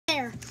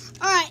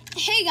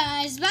Hey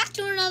guys, back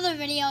to another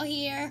video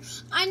here.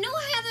 I know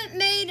I haven't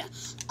made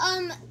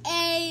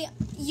a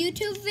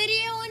YouTube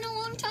video in a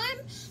long time,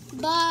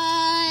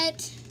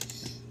 but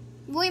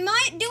we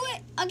might do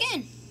it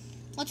again.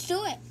 Let's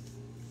do it.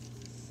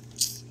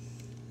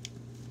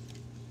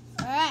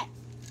 Alright,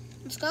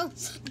 let's go.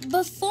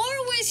 Before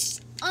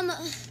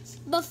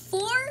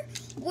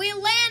we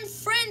land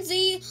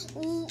Frenzy,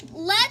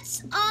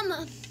 let's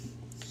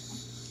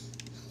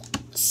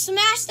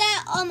smash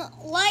that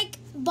like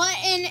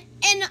button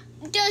and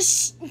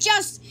just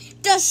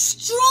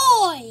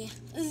destroy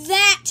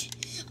that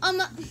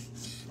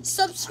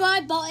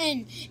subscribe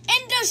button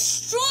and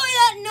destroy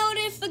that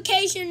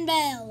notification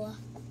bell.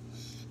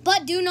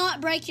 But do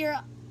not break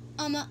your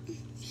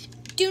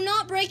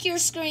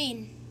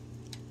screen.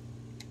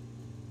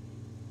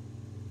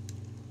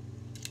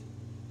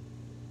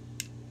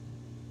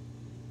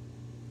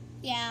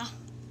 Yeah,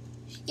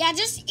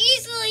 just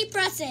easily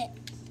press it.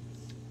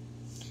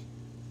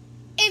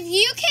 If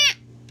you can't,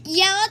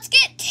 let's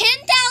get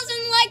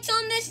 10,000 likes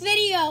on this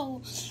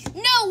video.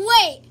 No,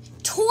 wait,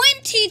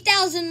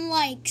 20,000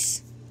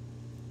 likes.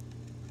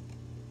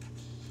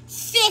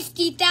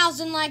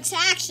 50,000 likes,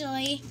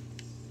 actually.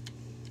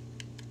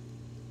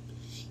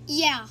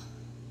 Yeah.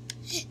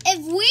 If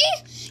we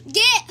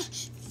get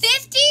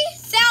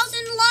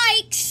 50,000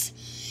 likes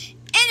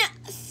and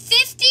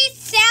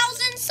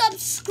 50,000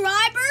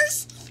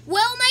 subscribers,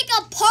 we'll make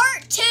a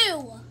part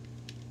 2.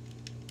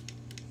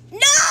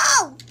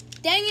 No!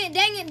 Dang it.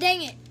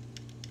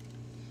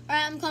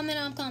 Alright, I'm coming.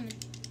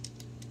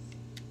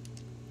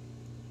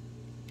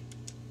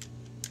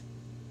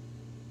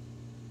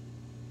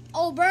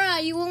 Oh,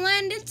 bruh, you will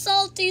land in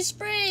Salty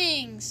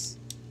Springs.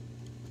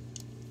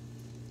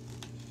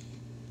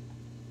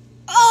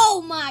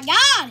 Oh my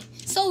god.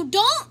 So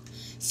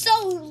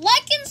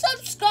like and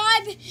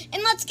subscribe,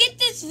 and let's get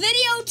this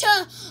video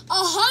to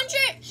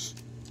 100.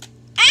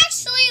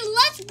 Actually,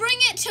 let's bring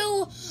it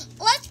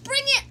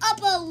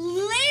up a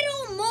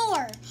little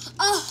more.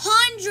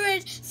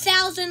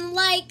 100,000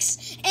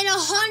 likes and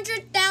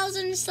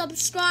 100,000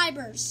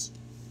 subscribers.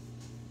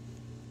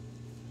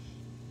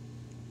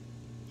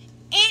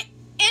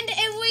 And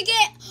if we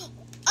get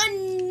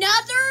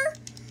another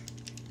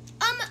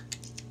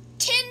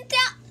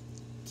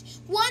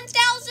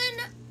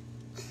 1,000,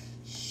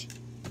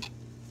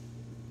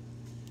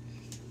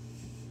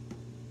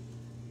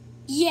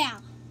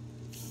 yeah,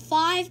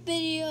 5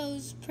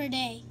 videos per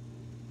day.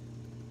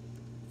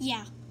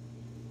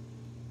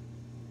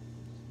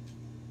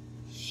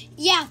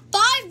 Yeah,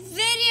 5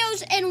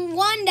 videos in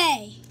one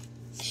day.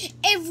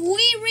 If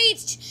we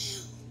reach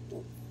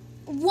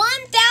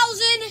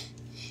 1,000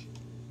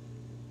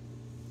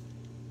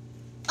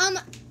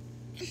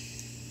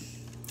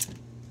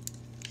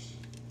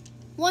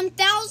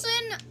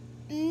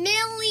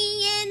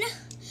 million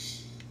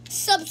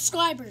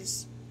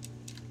subscribers,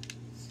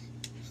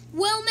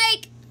 we'll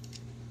make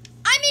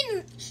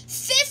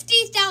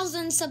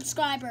 50,000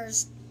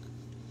 subscribers.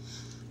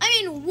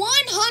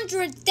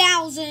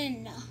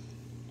 100,000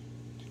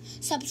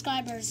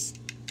 subscribers.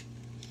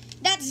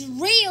 That's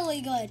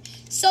really good.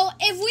 So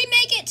if we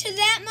make it to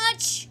that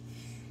much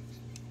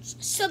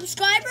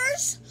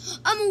subscribers,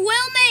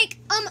 we'll make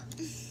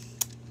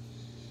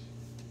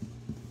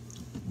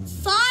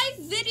 5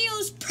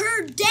 videos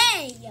per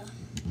day.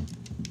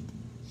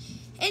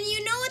 And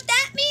you know what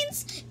that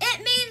means?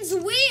 It means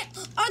we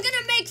are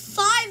gonna make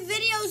 5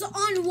 videos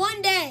on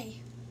one day.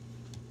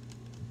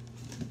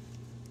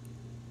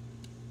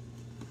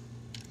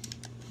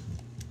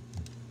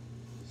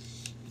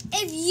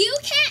 If you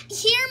can't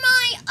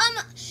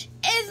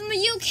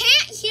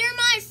hear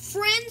my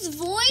friend's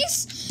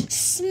voice,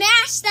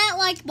 smash that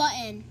like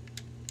button.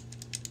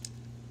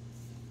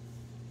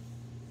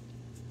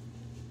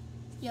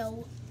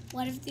 Yo,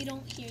 what if they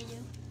don't hear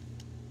you?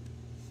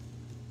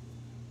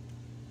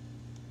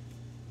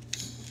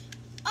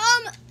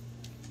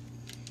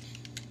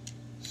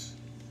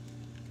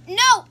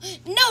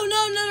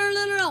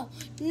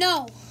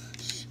 No.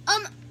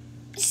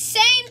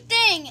 Same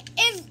thing.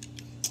 If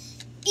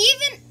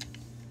even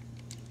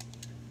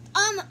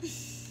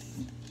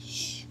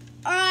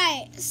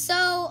alright,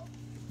 so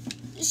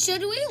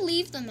should we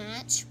leave the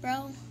match,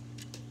 bro?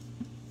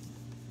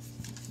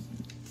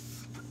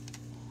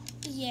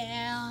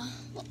 Yeah.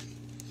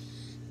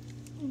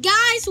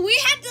 Guys, we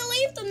had to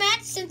leave the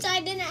match since I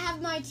didn't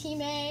have my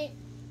teammate.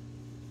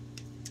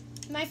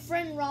 My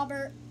friend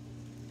Robert.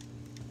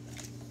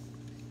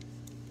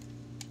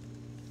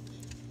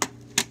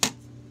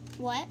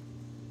 What?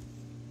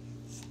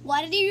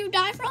 What did you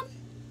die from?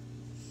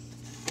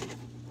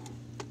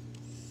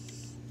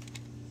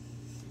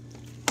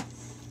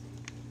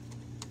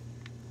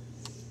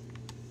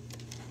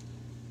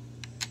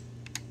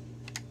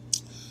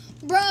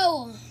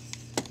 Bro.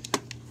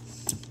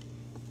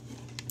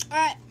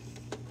 Alright.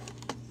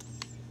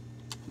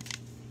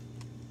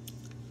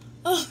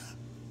 Ugh.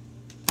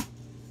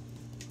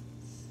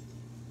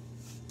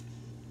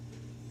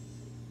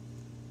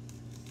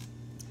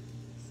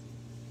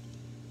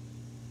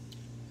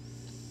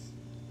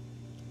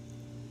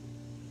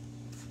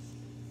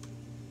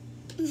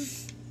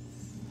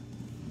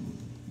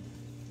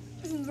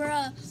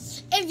 Bruh,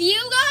 if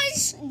you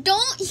guys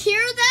don't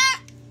hear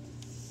that,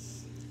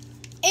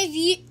 if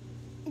you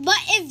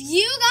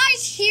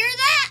guys hear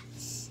that,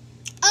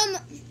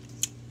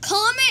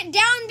 comment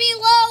down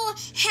below,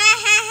 ha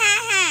ha ha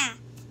ha,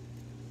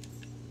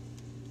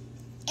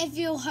 if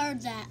you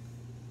heard that.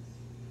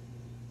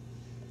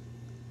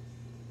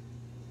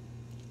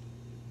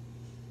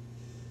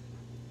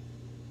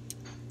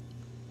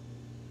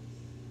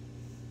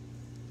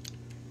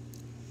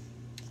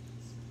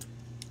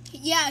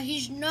 Yeah,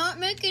 he's not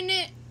making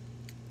it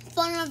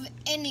fun of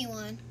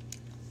anyone.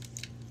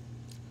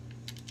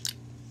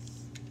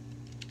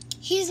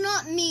 He's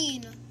not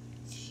mean.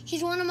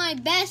 He's one of my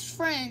best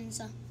friends.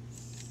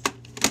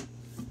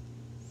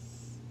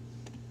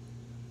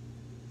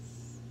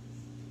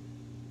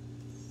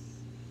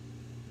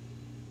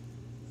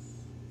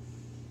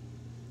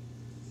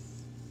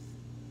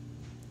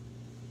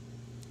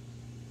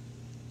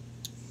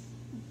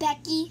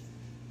 Becky.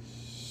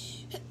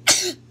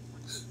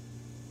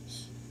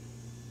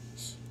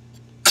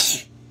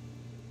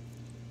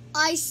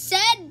 I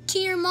said to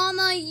your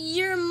mama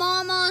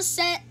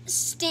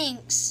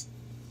stinks.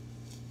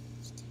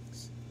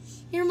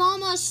 Your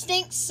mama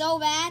stinks so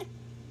bad.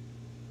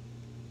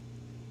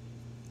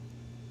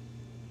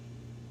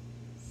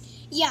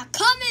 Yeah,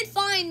 come and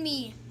find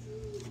me.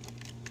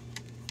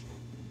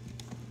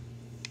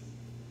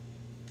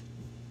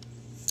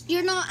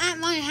 You're not at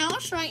my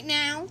house right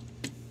now.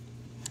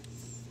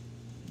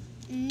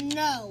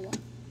 No.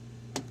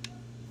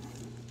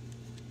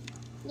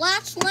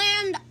 Let's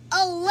land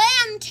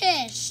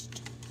Atlantis.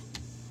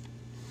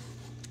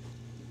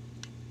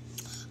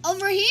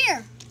 Over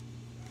here.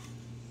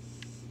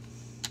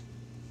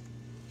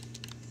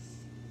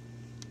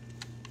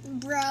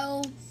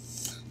 Bro,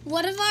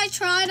 what if I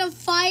try to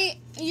fight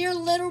your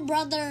little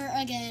brother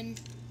again?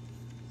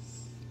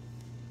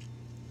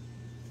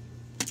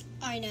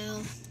 I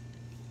know.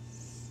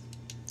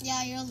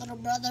 Yeah, your little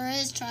brother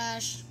is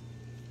trash.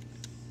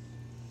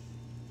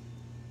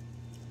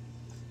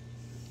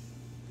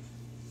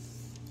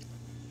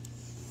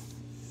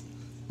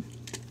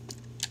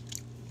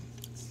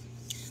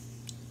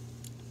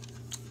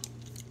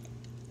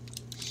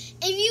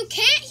 If you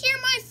can't hear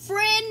my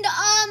friend,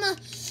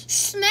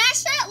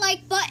 smash that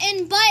like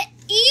button, but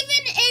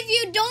even if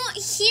you don't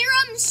hear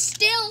him,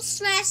 still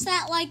smash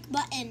that like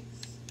button.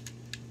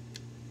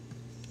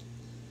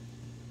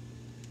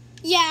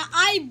 Yeah,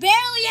 I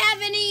barely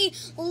have any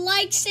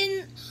likes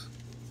and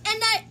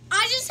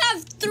I just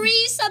have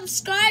 3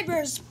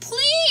 subscribers.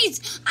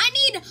 Please, I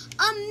need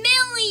 1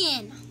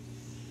 million.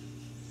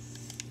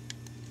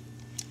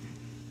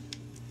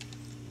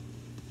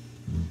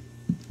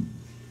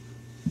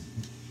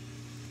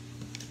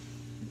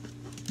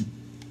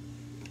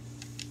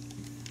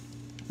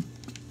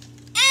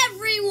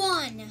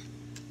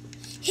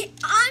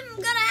 I'm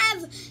gonna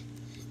have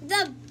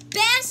the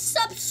best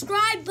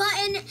subscribe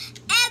button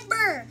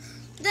ever,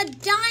 the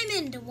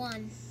diamond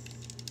one.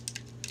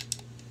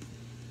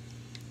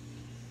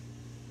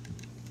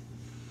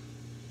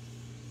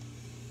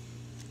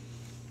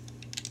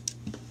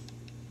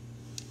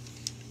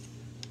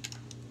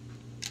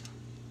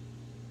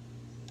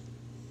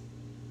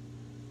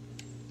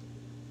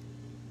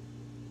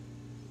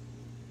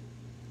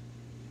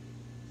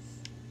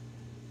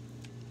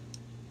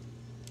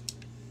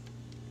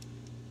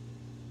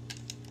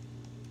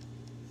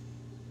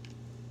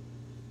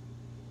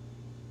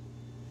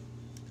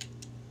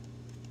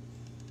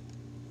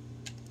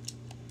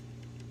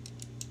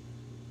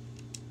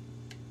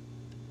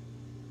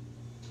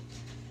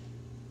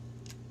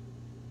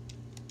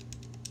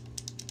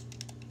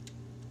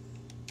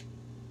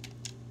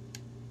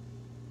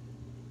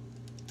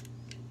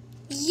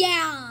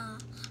 Yeah,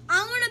 I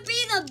want to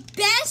be the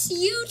best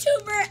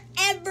YouTuber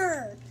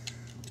ever.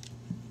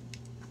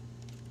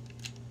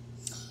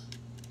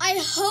 I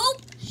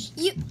hope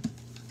you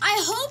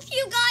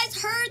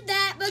guys heard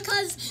that,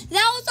 because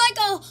that was like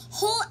a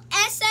whole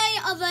essay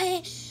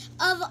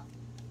of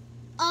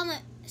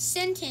a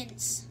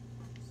sentence.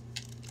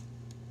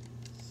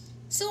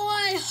 So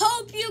I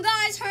hope you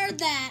guys heard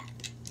that.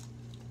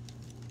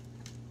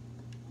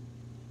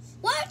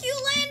 Why'd you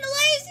land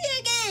lazy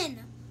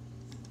again?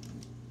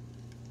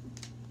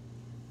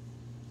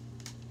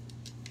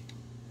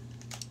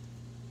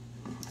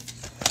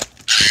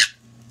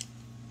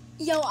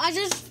 Yo, I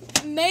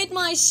just made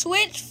my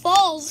switch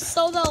fall,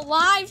 so the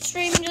live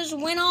stream just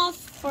went off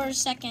for a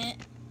second.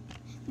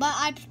 But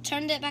I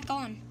turned it back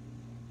on.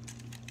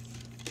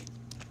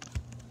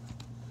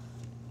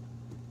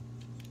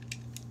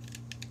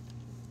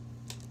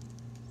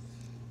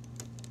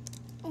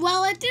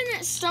 Well, it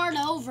didn't start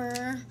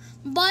over,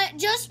 but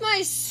just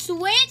my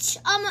switch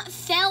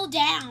fell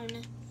down.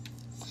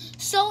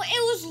 So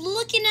it was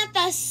looking at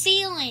the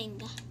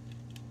ceiling.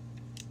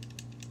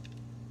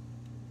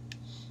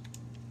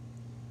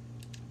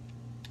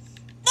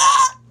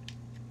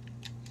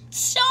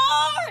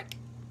 Shark!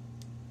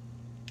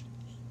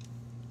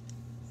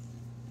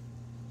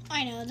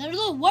 I know, they're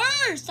the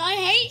worst. I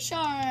hate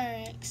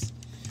sharks.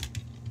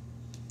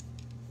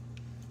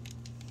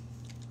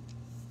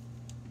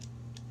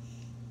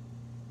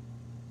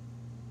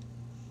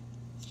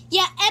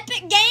 Yeah,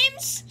 Epic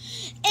Games,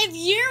 if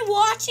you're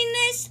watching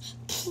this,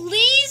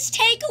 please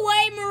take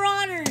away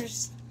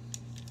Marauders.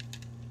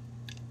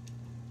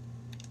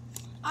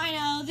 I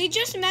know, they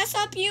just mess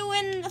up you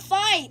in the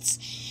fights.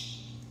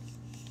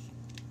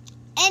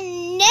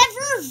 And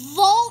never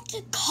vault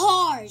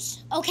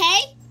cars,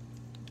 okay?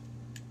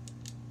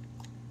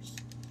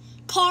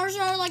 Cars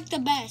are like the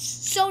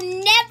best. So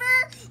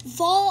never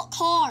vault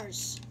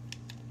cars.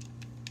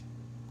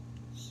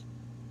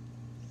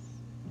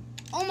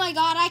 Oh my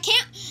god, I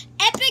can't.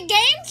 Epic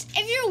Games,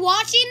 if you're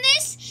watching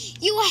this,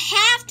 you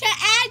have to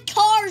add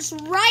cars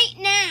right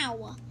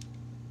now.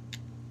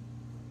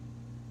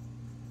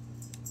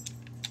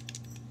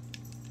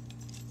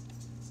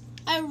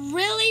 I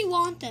really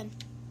want them.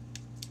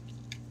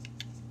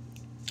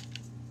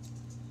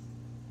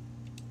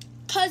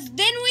 Because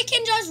then we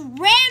can just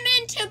ram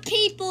into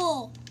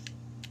people.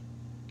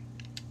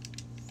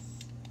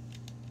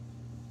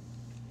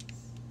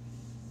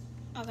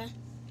 Okay.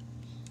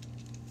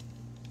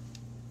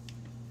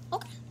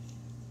 Okay.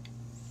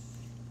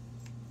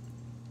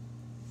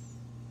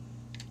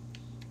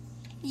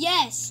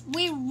 Yes,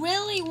 we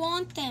really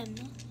want them.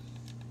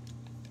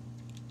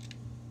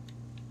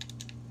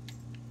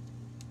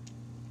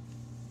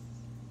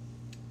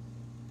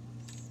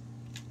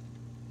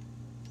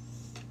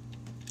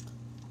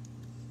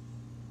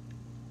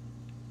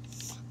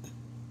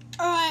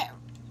 Alright,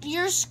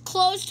 you're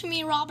close to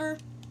me, Robert.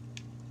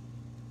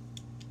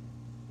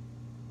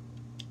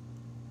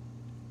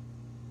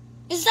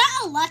 Is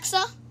that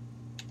Alexa?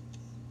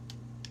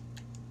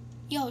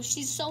 Yo,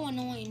 she's so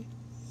annoying.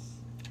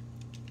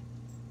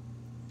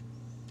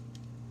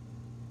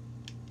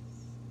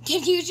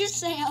 Did you just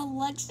say,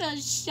 Alexa,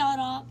 shut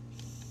up?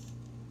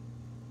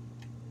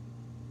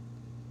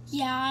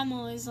 Yeah, I'm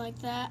always like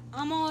that.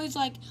 I'm always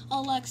like,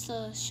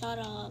 Alexa, shut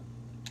up.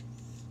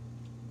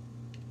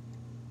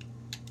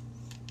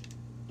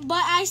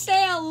 But I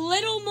say a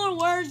little more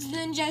words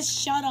than just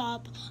shut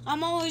up.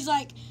 I'm always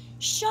like,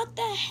 shut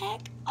the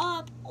heck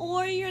up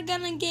or you're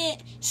gonna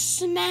get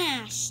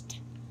smashed.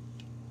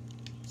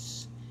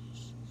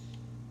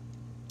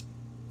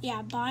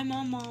 Yeah, bye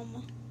my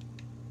mama.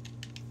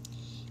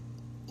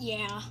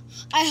 Yeah.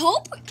 I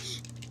hope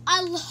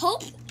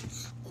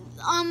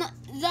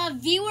the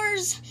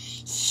viewers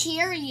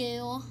hear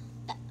you.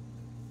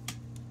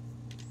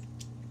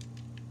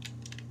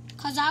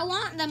 'Cause I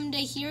want them to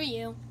hear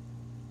you.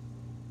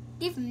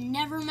 They've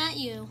never met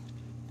you.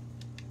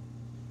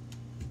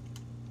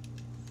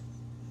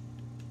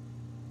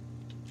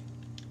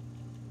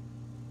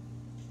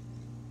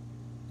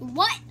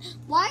 What?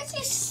 Why is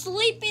he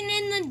sleeping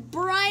in the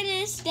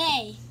brightest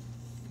day?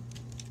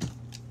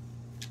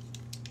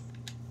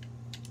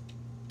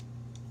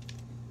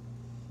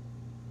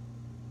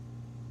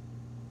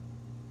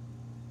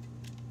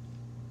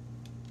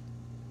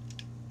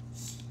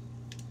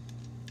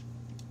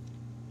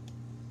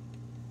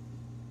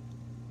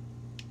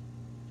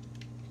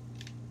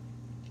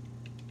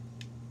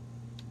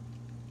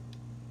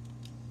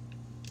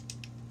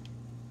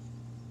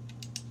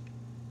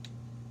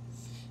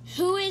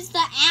 Who is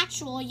the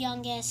actual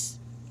youngest?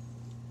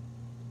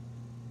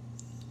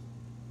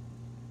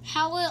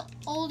 How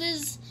old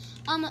is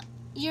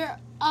your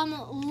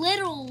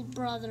little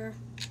brother?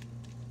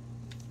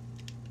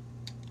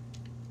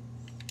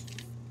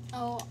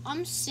 Oh,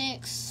 I'm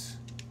 6.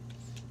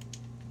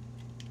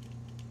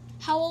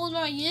 How old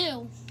are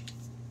you?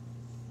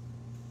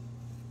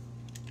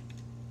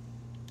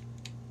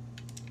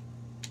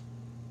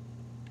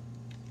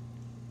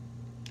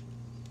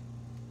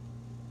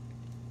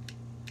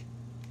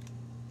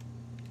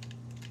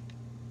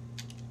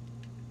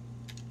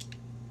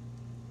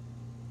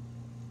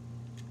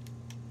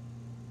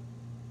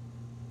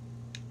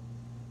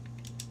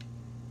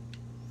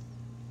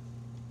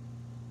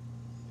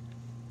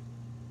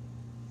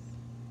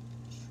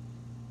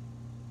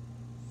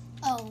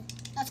 Oh,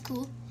 that's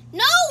cool.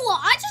 No,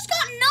 I just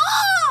got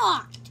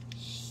knocked.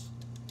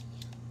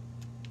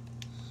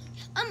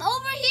 I'm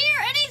over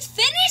here and he's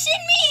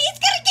finishing me. He's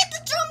gonna get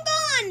the drum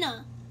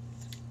gun.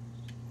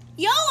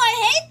 Yo, I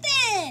hate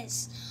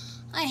this.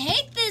 I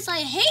hate this.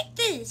 I hate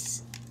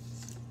this.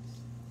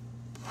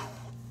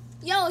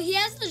 Yo, he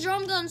has the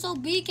drum gun, so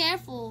be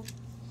careful.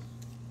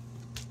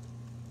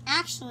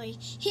 Actually,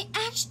 he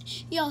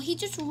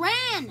just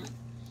ran.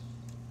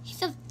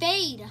 He's a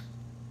fade.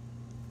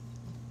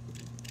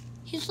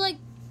 He's like,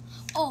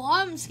 oh,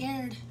 I'm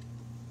scared.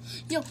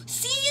 Yo,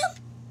 see him?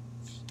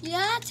 Yeah,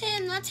 that's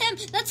him, that's him,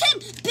 that's him.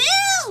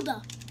 Build!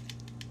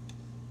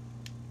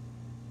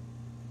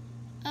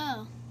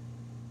 Oh.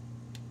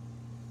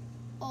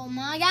 Oh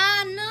my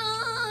God, no.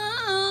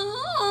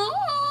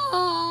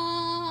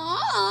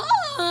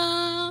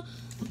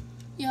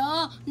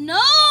 Yo,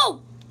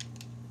 no!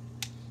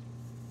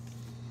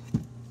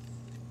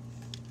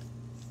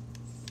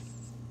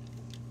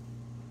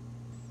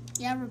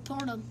 Yeah,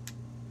 report him.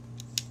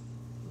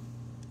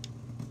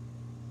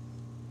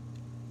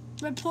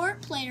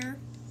 Report player.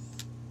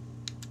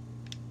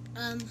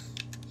 And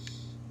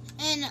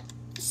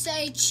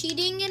say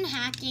cheating and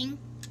hacking.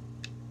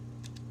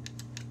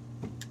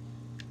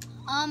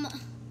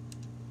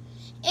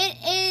 It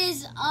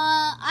is,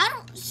 I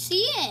don't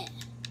see it.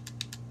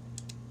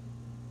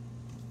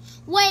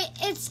 Wait,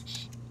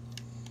 it's,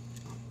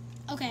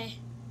 okay.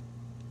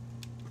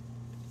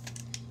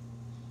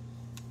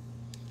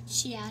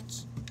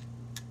 Chat.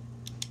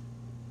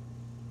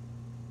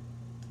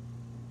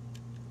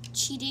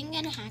 Cheating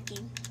and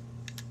hacking.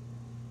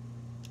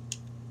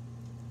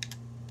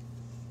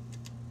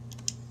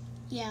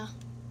 Yeah.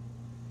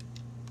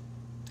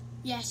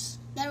 Yes,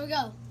 there we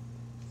go.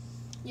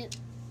 Yeah.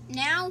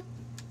 Now,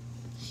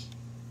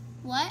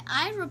 what?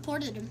 I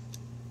reported him.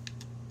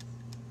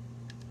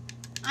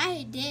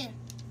 I did.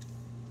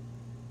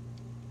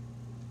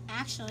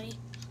 Actually,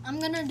 I'm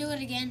gonna do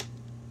it again.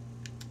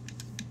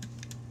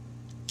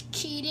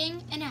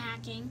 Cheating and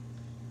hacking.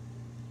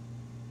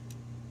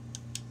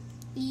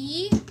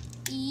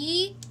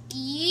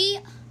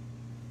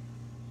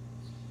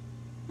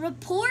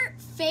 Report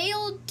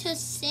failed to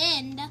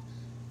send.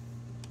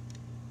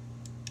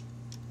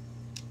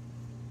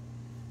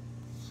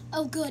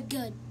 Oh,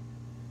 good.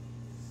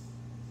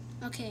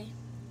 Okay.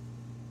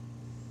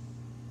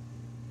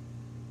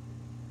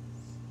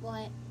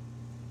 What?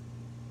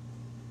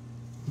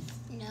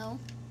 No.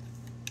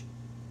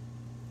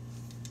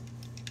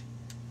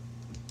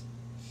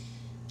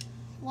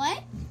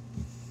 What?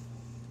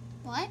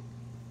 What?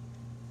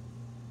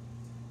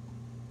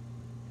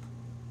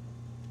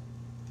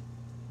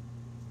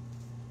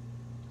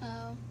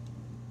 Oh.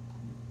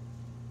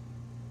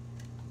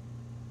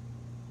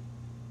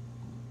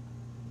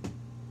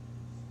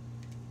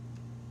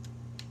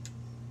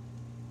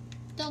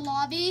 The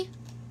lobby?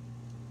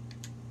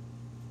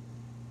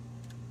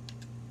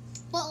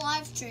 What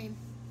live stream?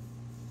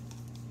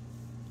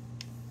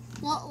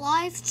 What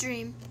live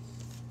stream?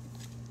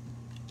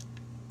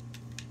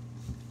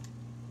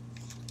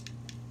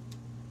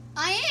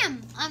 I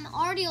am. I'm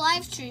already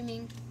live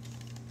streaming.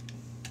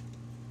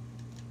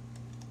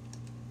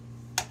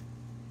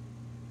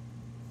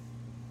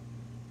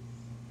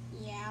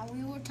 Yeah,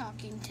 we were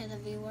talking to the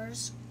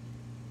viewers.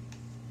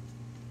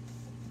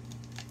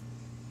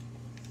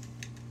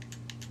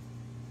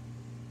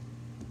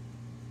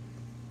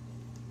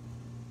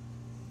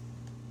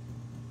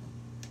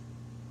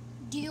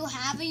 Do you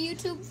have a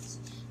YouTube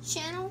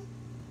channel?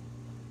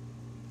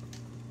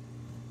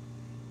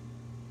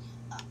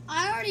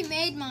 I already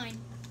made mine.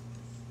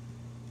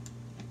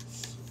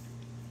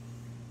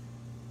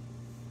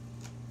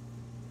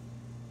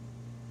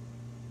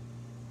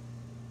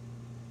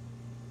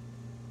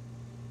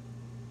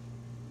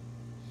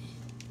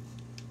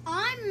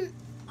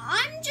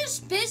 I'm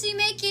just busy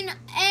making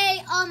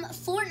a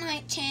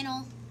Fortnite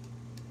channel.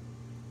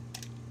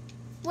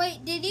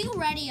 Wait, did you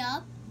ready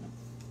up?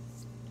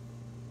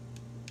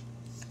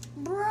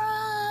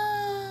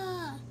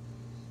 Bruh.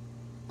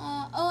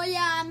 Oh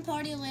yeah, I'm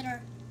party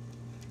leader.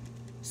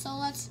 So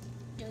let's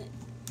do it.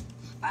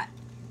 Alright.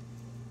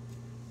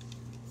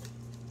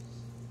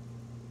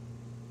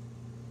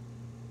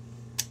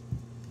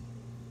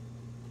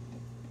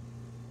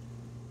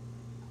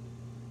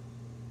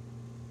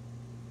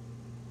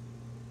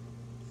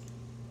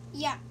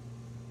 Yeah.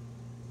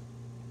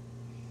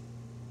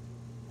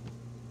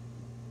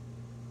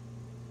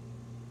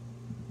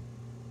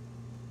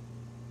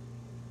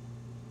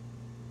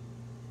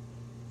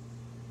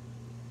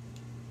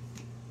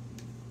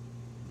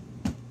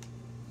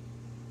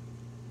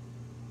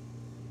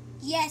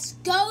 Yes,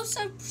 go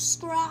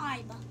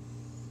subscribe.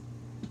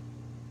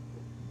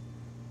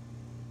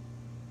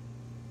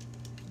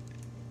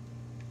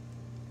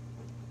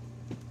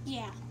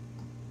 Yeah.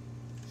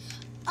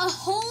 A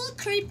whole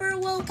creeper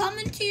will come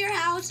into your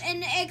house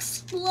and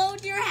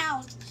explode your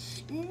house.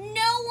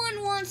 No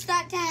one wants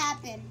that to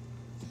happen.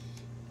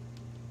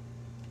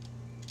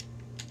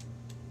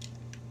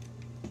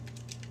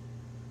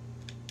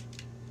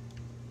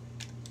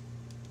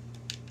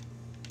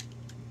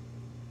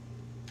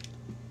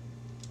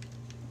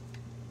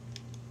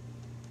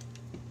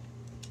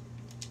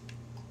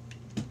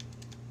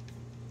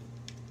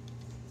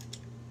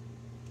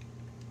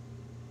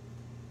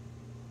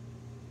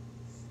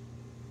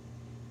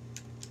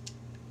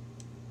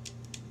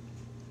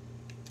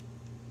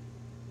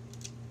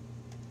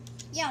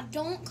 Yeah,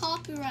 don't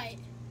copyright.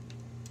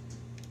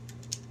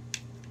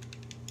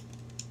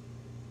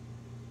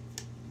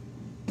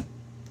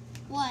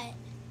 What?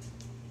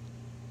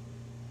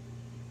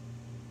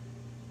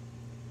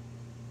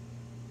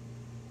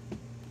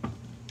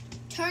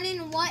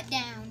 Turning what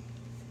down?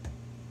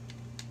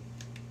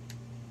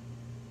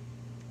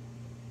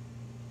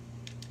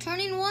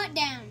 Turning what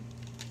down?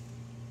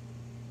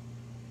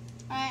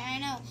 Alright, I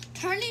know.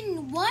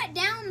 Turning what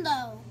down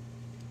though?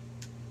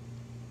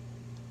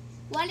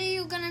 What are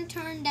you gonna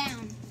turn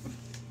down?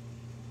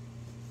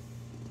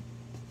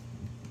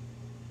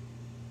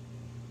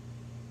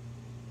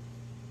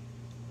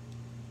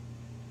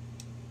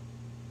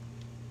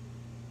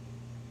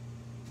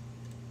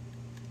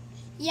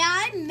 Yeah,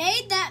 I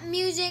made that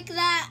music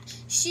that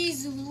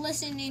she's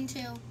listening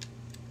to.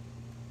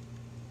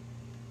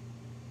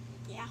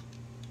 Yeah.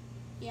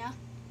 Yeah.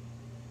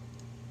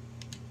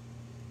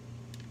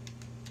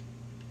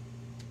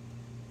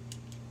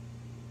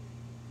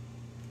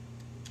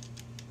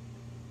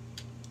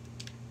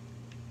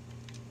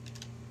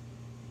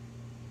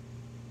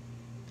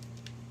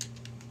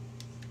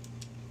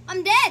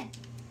 I'm dead.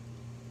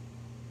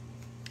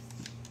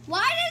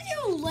 Why did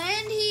you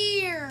land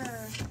here?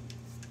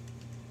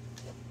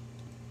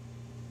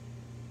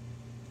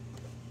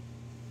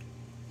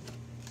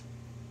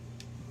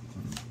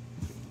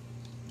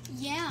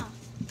 Yeah.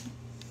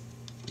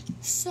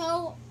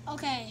 So,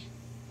 okay.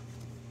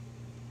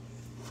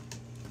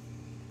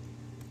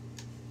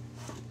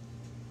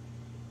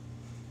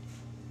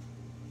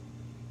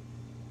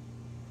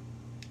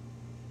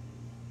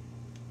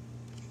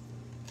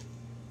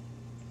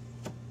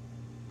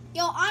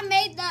 Yo, I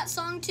made that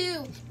song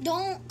too.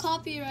 Don't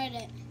copyright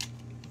it.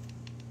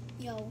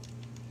 Yo,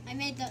 I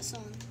made that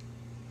song.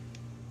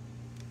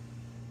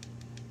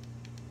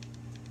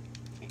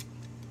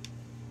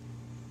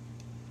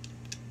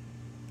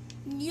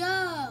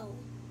 Yo.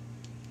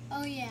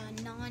 Oh yeah,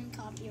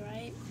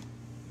 non-copyright.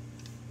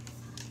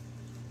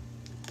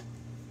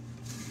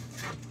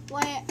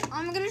 Wait,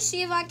 I'm gonna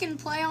see if I can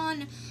play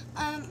on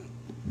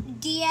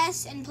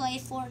DS and play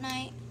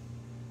Fortnite.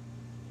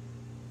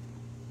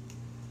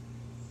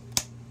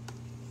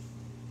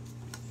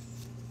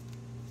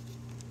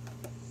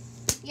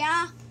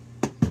 Yeah.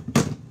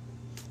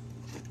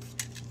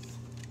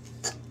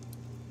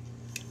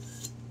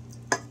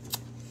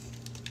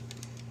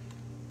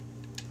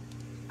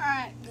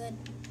 Alright, good.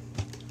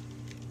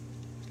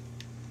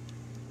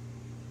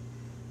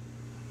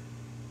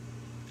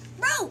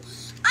 Bro,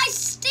 I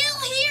still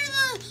hear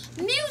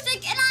the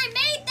music and I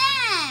made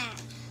that.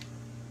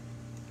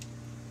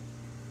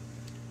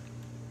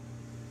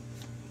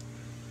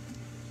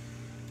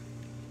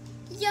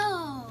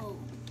 Yo.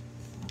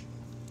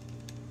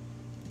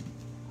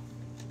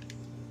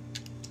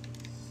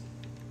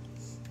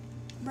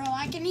 Bro,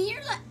 I can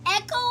hear the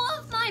echo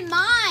of my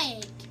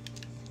mic.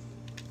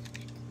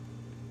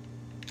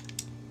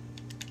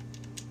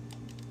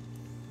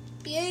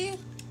 Yeah.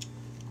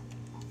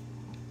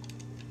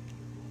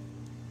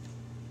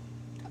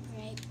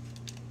 Copyright.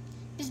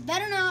 This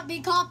better not be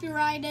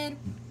copyrighted.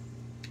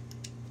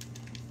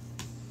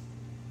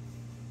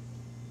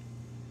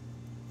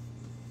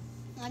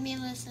 Let me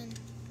listen.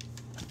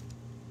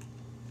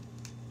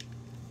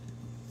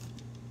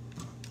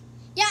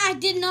 Yeah, I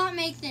did not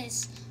make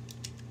this.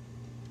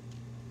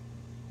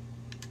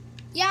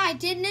 Yeah, I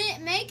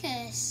didn't make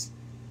this.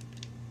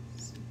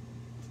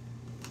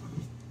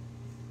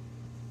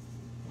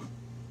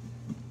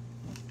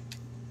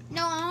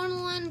 No, I want to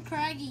learn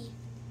Craggy.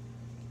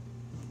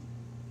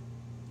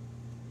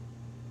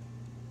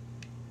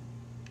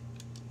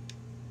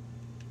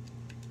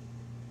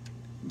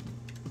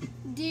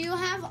 Do you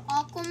have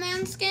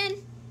Aquaman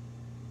skin?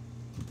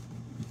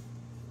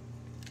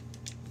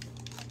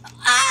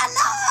 Ah,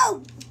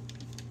 no!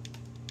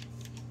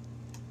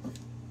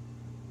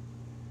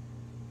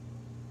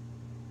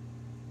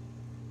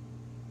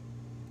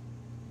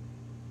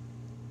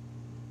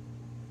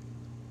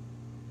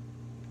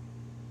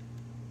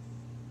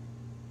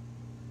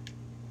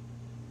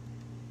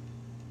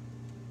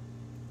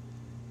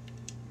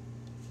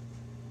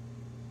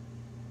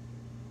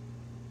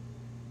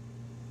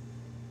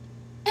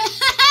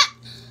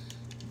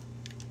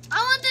 I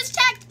want this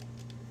tech.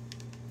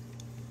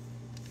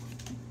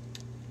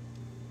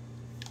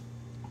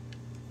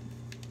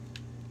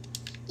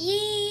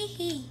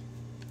 Yee.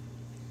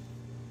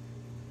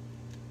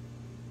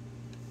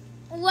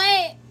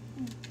 Wait,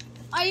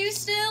 are you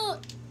still?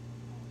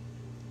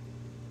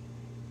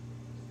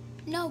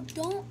 No,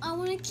 don't. I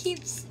want to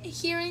keep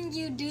hearing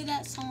you do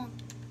that song.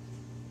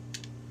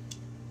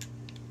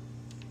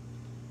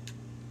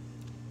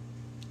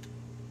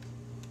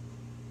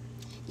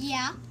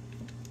 Yeah.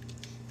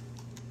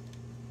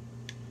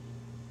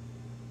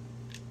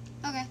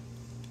 Okay.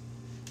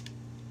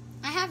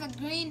 I have a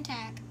green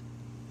tag.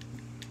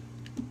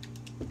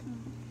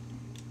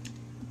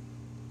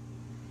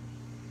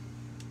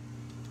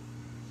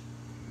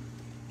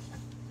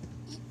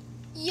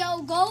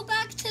 Yo, go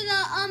back to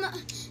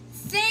the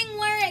thing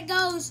where it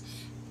goes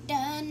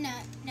da na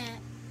na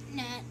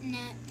na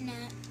na na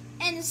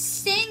and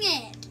sing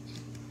it.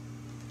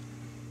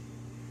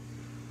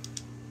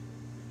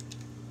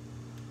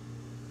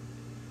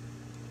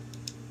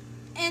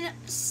 And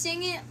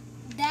sing it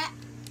that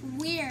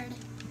weird.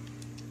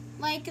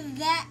 Like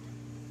that,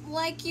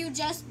 like you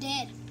just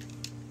did.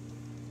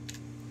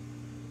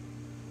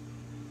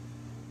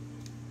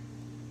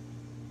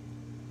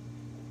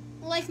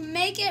 Like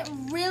make it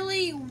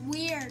really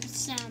weird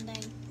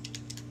sounding.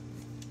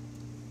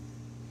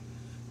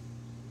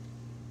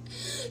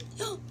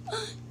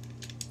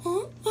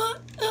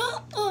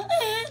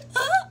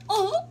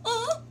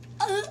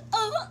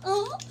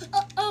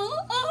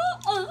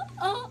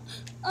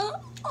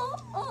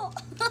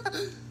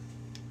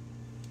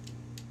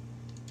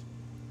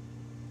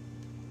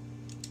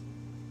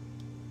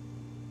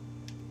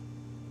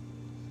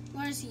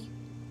 Where is he?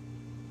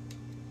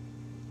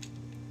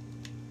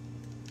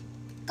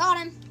 Got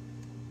him.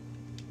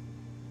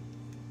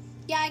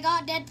 Yeah, I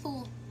got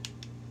Deadpool.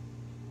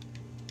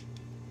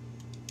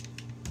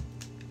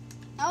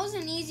 That was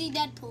an easy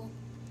Deadpool.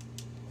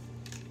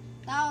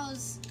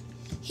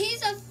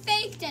 He's a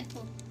fake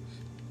Deadpool.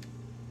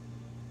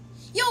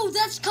 Yo,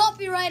 that's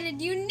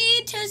copyrighted. You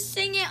need to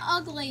sing it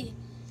ugly.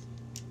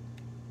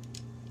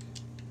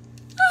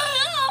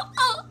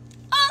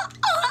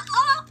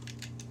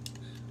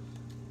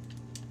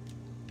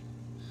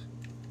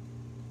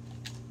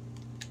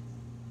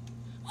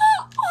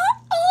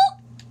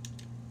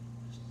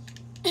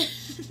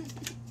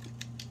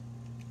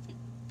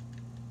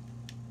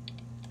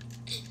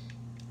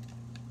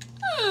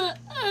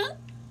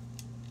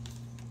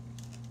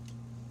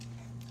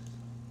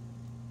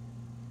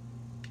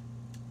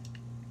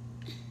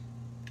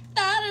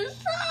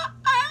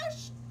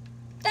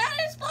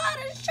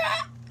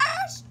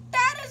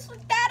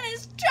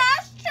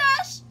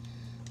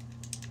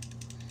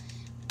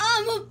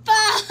 I'm a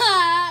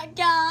bad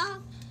guy.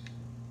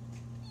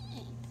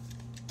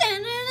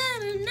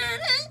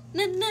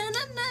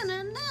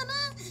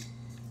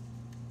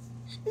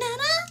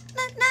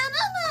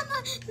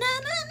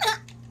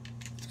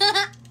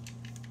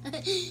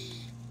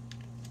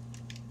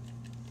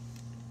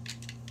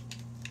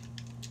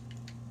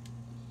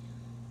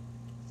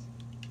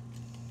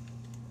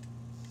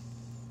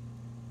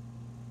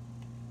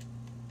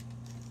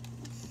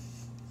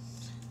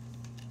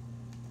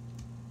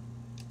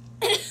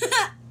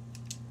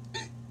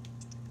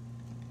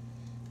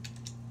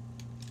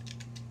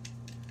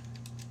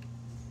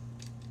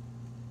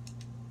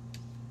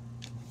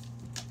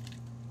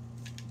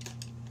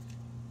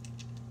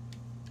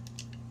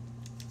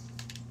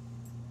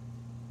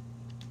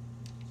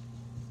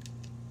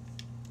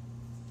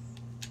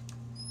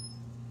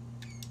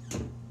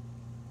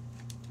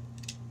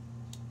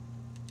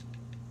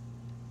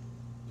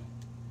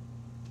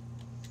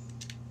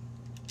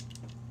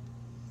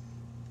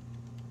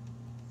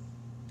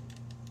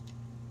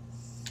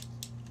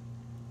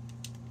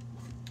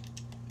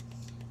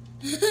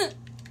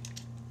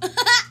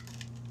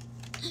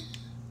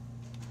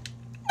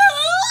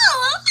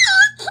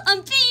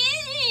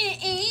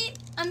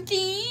 I'm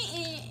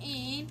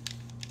being.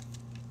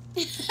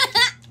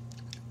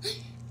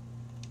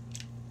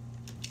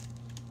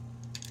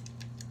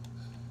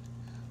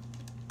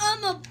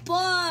 I'm a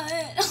butt.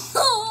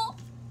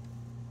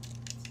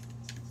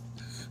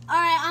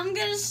 Alright, I'm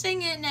gonna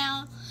sing it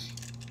now.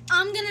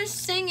 I'm gonna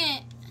sing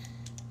it.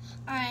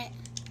 Alright.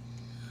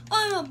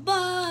 I'm a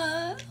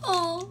butt.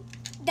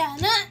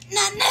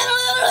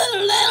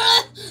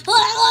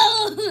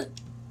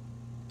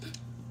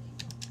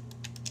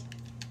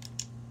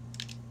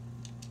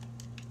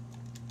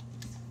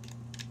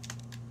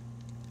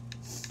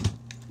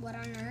 What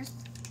on earth?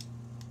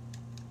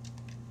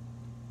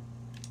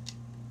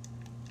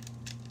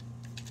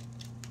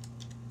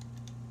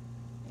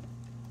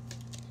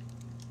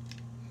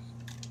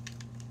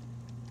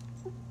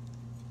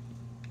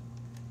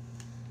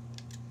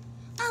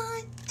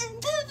 I am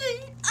poopy.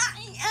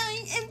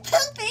 I am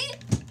poopy.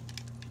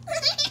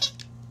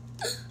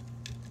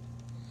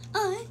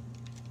 I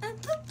am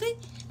poopy.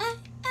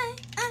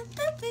 I'm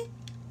poopy.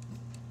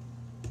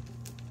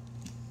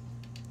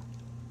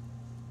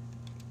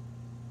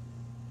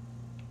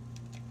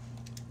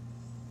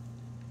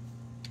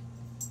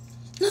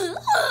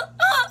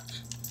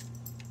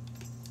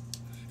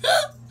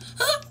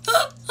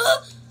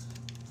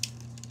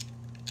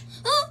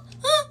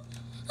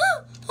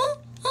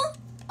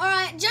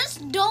 Alright,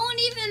 just don't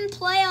even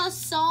play a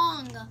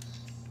song.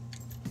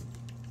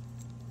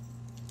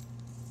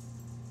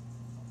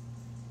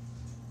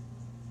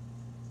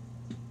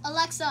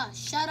 Alexa,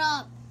 shut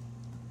up.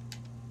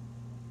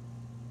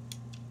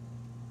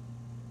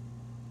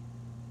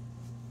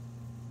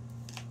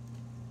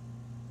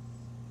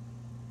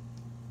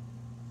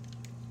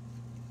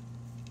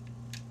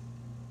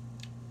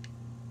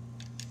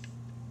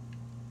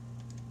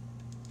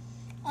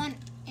 On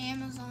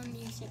Amazon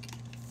Music.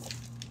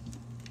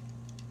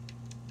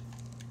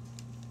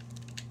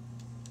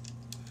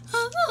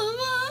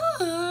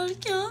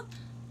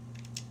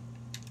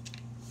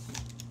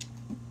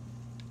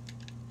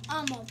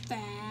 I'm a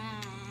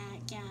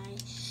bad guy.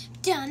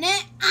 Done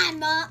it.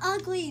 I'm a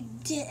ugly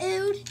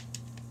dude.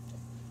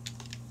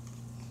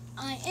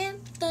 I am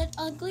the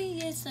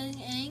ugliest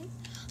thing.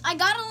 I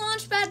got a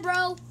launch pad,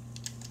 bro.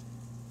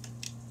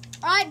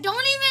 Alright,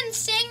 don't even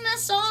sing the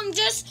song.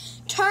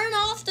 Just turn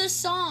off the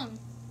song.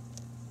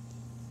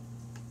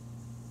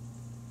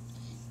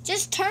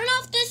 Just turn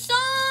off the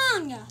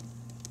song.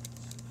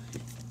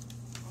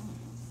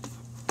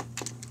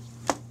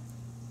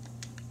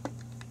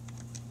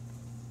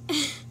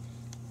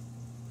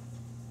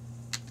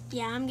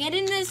 Yeah, I'm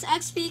getting this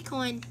XP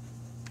coin.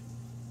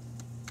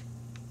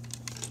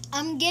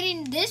 I'm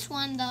getting this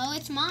one, though.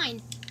 It's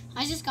mine.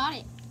 I just got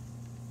it.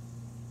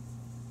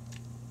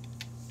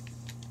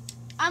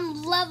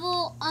 I'm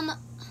level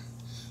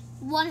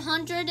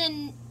 100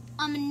 and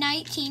I'm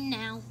 19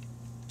 now.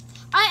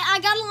 I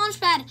got a launch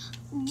pad.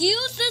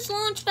 Use this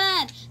launch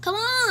pad. Come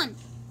on.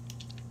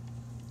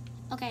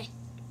 Okay.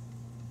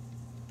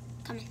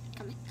 Come in.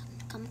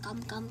 Come.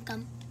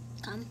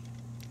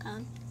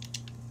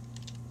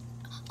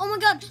 Oh my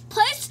god.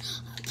 Place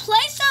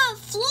a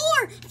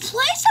floor.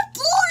 Place a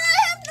floor. I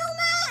have no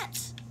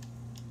mats.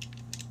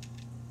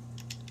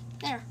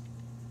 There.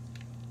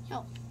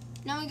 Yo.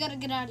 Now we gotta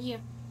get out of here.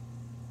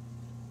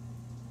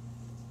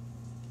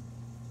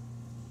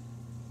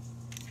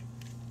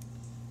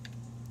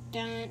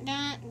 Dun,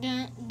 dun,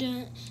 dun,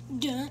 dun,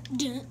 dun,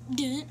 dun,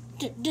 dun,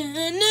 dun,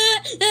 dun,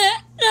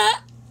 dun.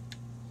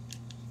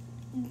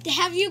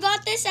 Have you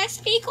got this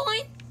XP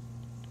coin?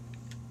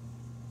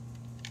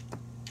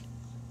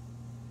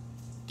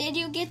 Did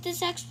you get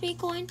this XP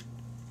coin?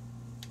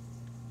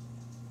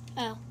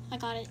 Oh, I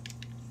got it.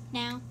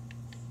 Now.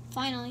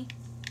 Finally.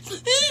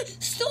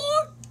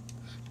 Storm!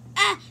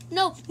 Ah,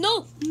 no,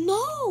 no,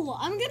 no!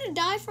 I'm gonna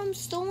die from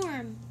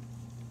storm.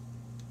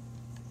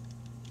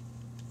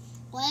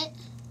 What?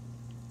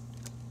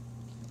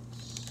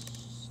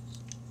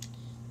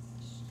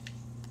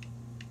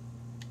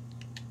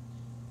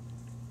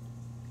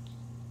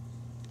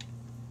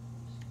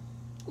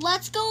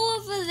 Let's go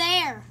over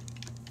there.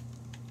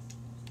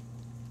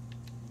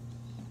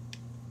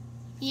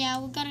 Yeah,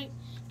 we gotta...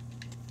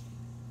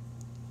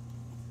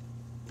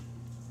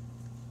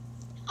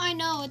 I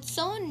know, it's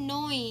so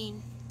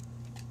annoying.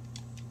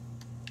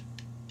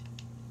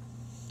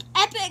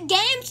 Epic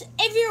Games,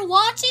 if you're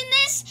watching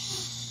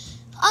this,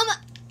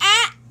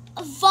 at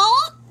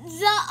Vault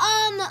the,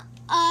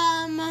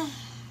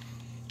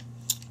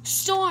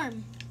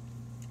 Storm.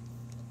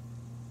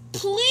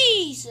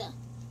 Please.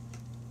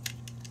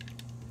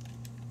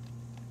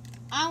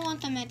 I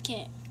want the med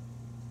kit.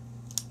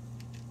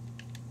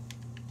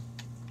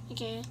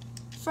 Okay.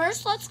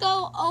 First, let's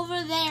go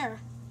over there.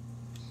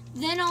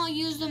 Then I'll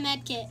use the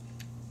med kit.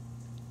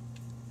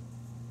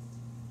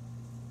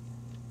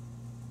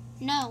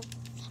 No.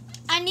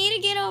 I need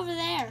to get over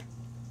there.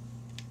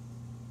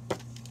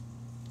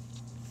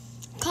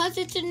 Because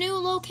it's a new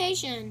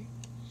location.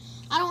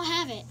 I don't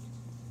have it.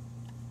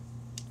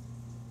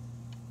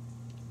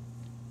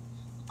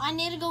 I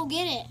need to go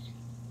get it.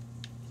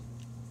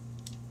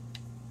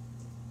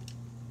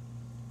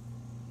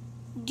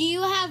 Do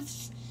you have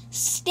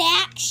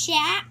Stack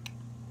Shack?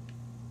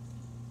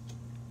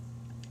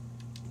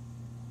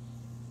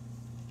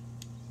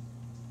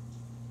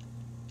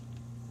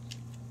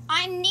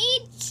 I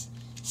need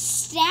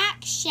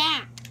Stack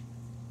Shack.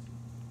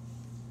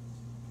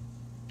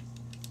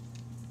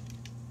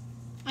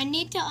 I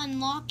need to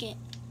unlock it.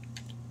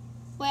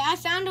 Wait, I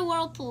found a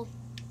whirlpool.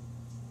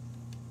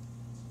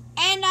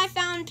 And I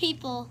found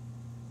people.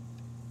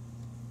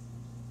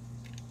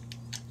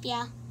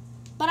 Yeah.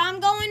 But I'm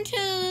going to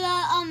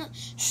the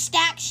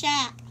Stack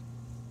Shack.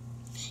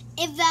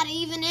 If that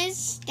even is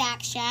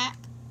Stack Shack.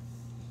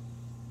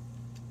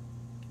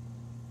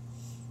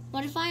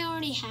 What if I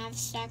already have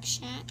Stack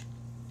Shack?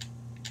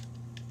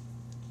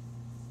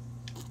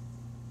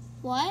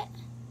 What?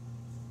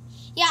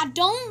 Yeah,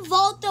 don't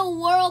vault the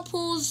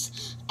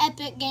whirlpools,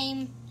 Epic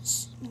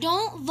Games.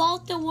 Don't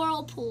vault the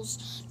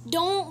whirlpools.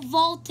 Don't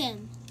vault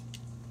them.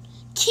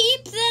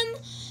 Keep them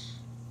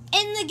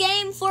in the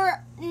game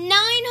for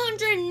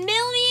 900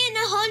 million,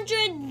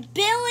 100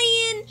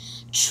 billion,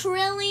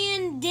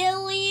 trillion,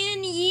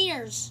 dillion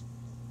years.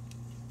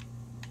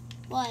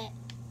 What?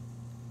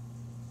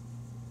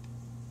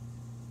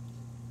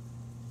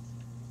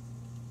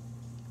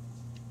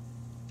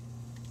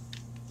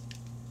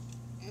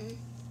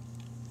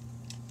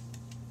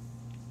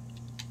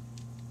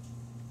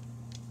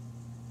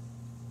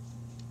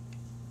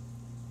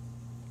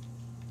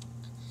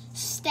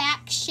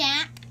 Stack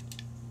Shack.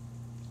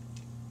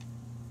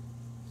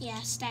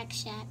 Yeah, Stack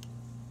Shack.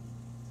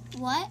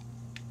 What?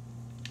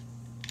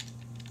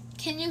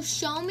 Can you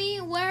show me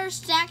where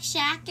Stack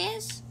Shack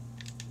is?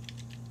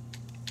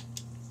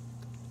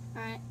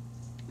 Alright,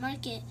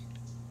 mark it.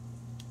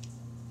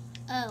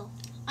 Oh,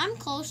 I'm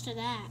close to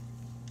that.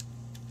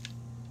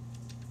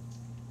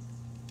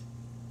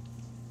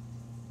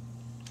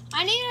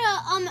 I need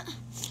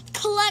to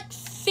collect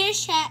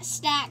fish at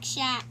Stack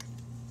Shack.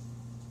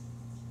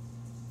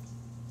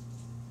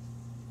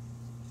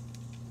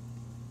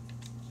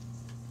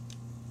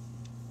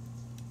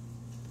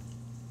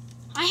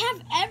 I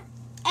have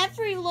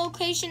every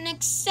location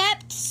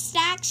except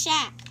Stack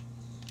Shack.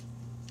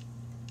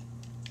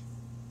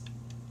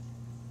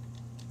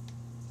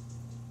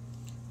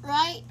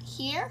 Right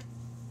here.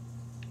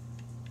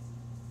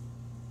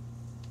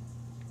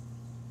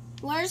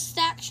 Where's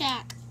Stack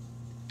Shack?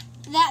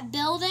 That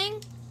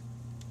building?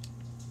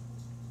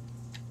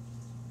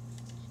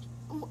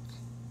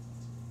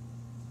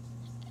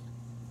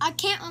 I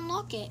can't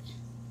unlock it.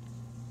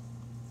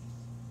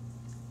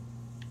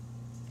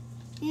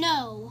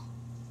 No.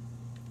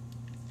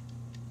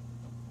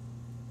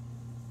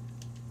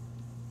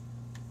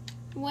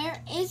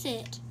 Where is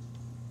it?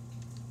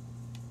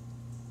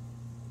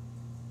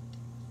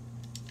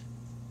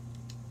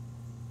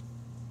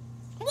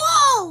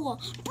 Whoa!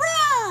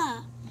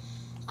 Bruh!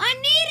 I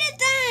needed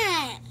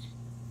that!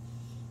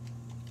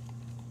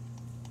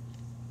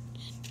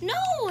 No,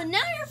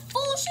 now you're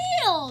full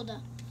shield!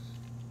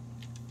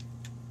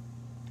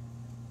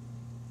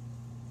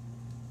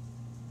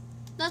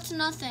 That's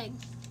nothing.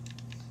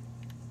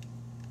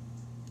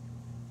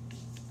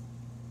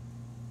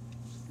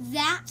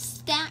 That's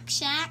Stack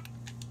Shack.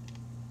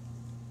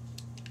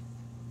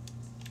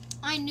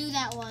 I knew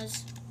that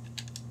was.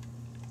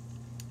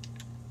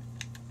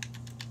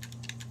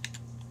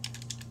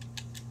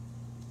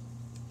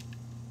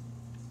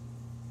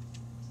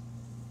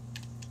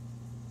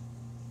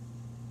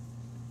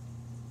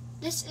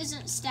 This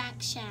isn't Stack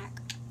Shack.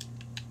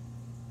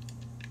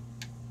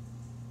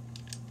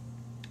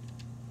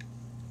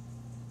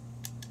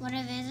 What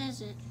if it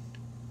isn't?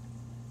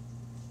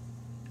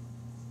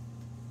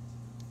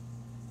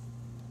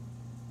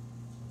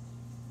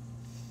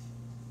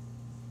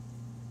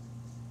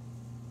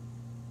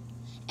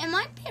 It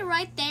might be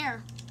right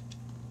there.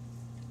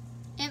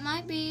 It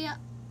might be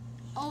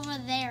over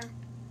there.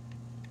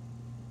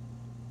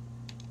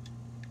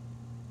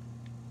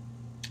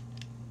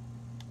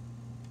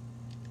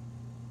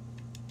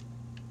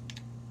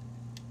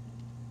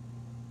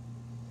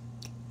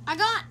 I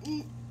got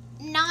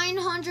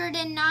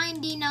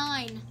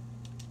 999.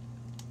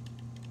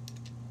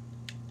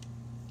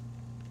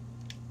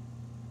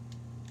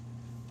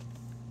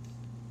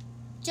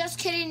 Just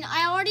kidding.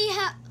 I already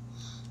have.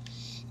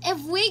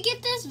 If we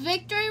get this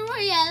victory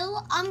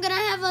royale, I'm gonna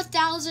have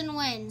 1,000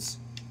 wins.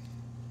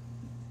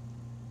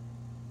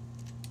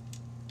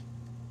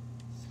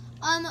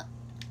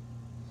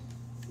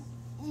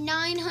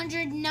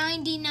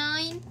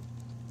 999.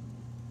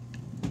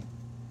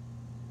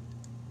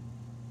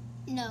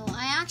 No,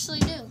 I actually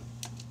do.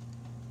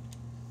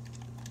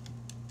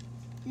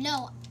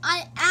 No,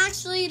 I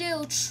actually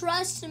do.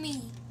 Trust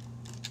me.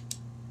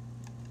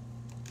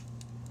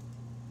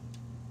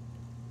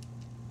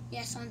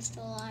 Yes, I'm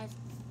still alive.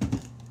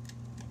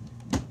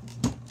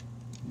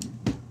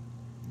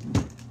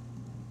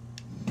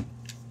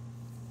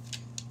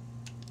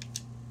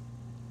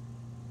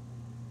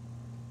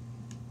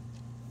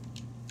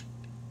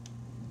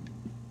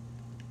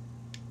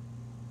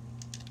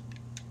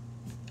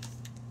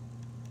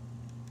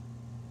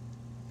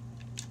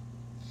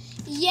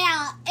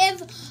 Yeah, if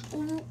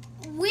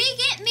we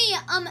get me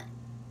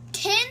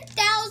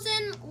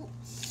 10,000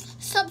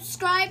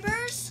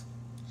 subscribers,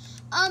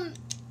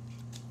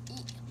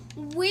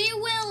 we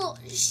will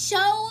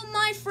show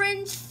my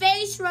friend's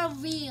face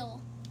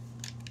reveal.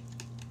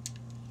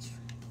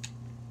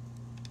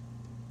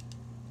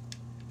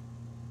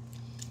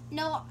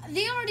 No,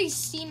 they already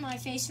seen my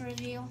face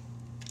reveal.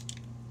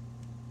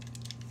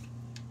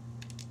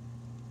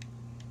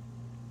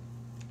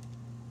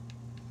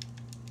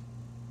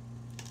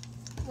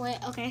 Wait,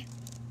 okay.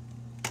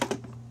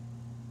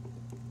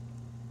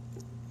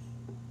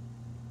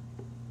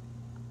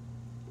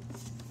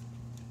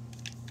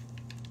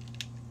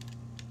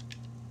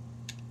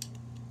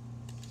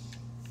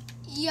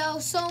 Yo,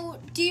 so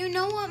do you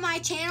know what my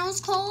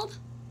channel's called?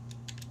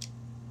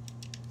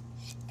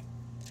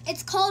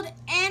 It's called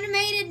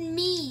Animated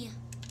Me.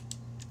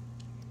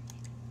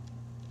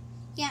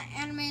 Yeah,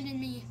 Animated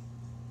Me.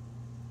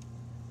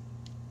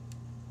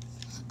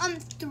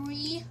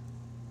 3.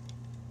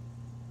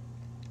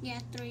 Yeah,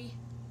 3.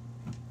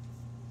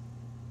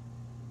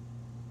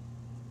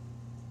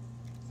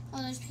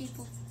 Oh, there's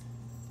people.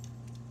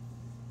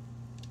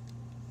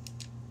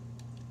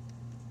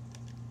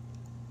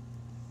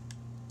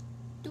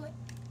 Do it.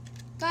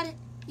 Got it.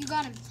 You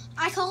got him.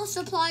 I call a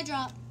supply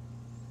drop.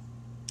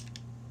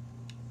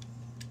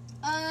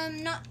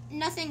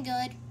 Nothing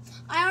good.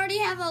 I already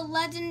have a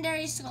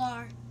legendary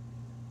scar.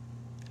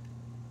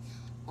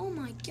 Oh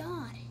my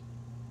god.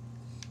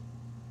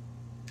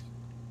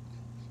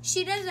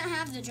 She doesn't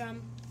have the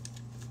drum,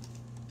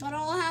 but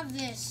I'll have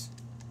this.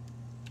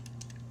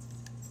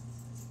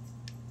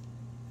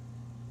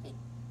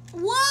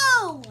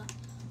 Whoa!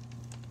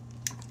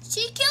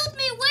 She killed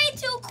me way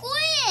too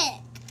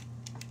quick.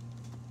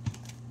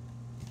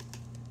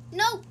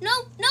 No, no,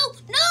 no,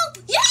 no!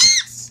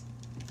 Yes!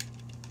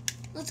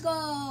 Let's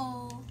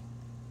go.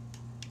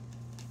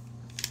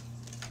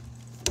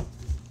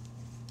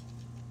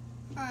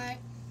 Alright.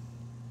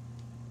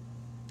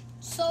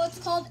 So it's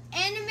called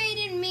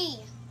Animated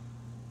Me.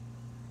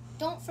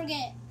 Don't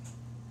forget.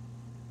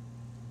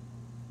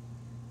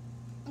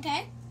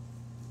 Okay?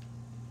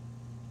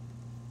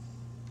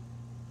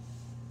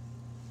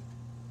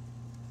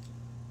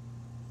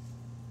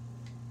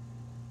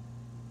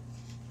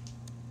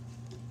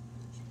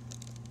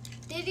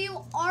 Did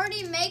you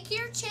already make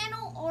your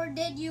channel, or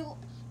do you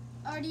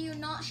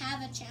not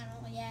have a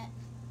channel yet?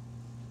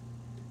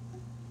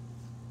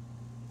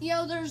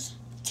 Yo, there's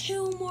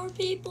 2 more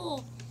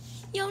people.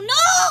 Yo,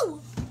 no!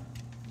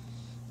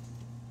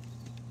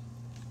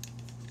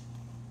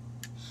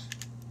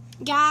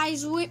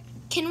 Guys,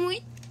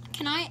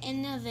 can I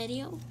end the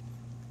video?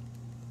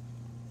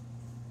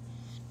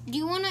 Do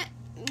you want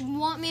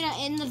me to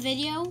end the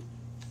video?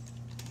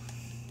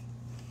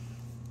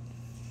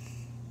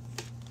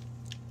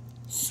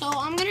 So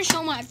I'm gonna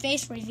show my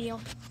face reveal.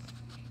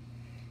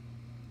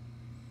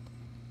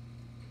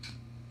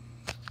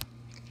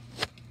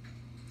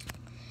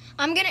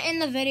 I'm gonna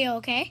end the video,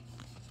 okay?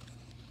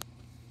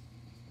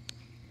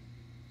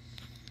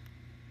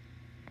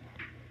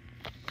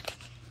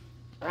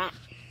 Right,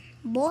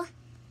 boy.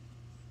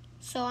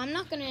 So I'm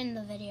not gonna end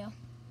the video.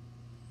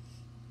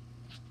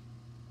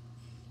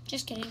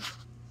 Just kidding.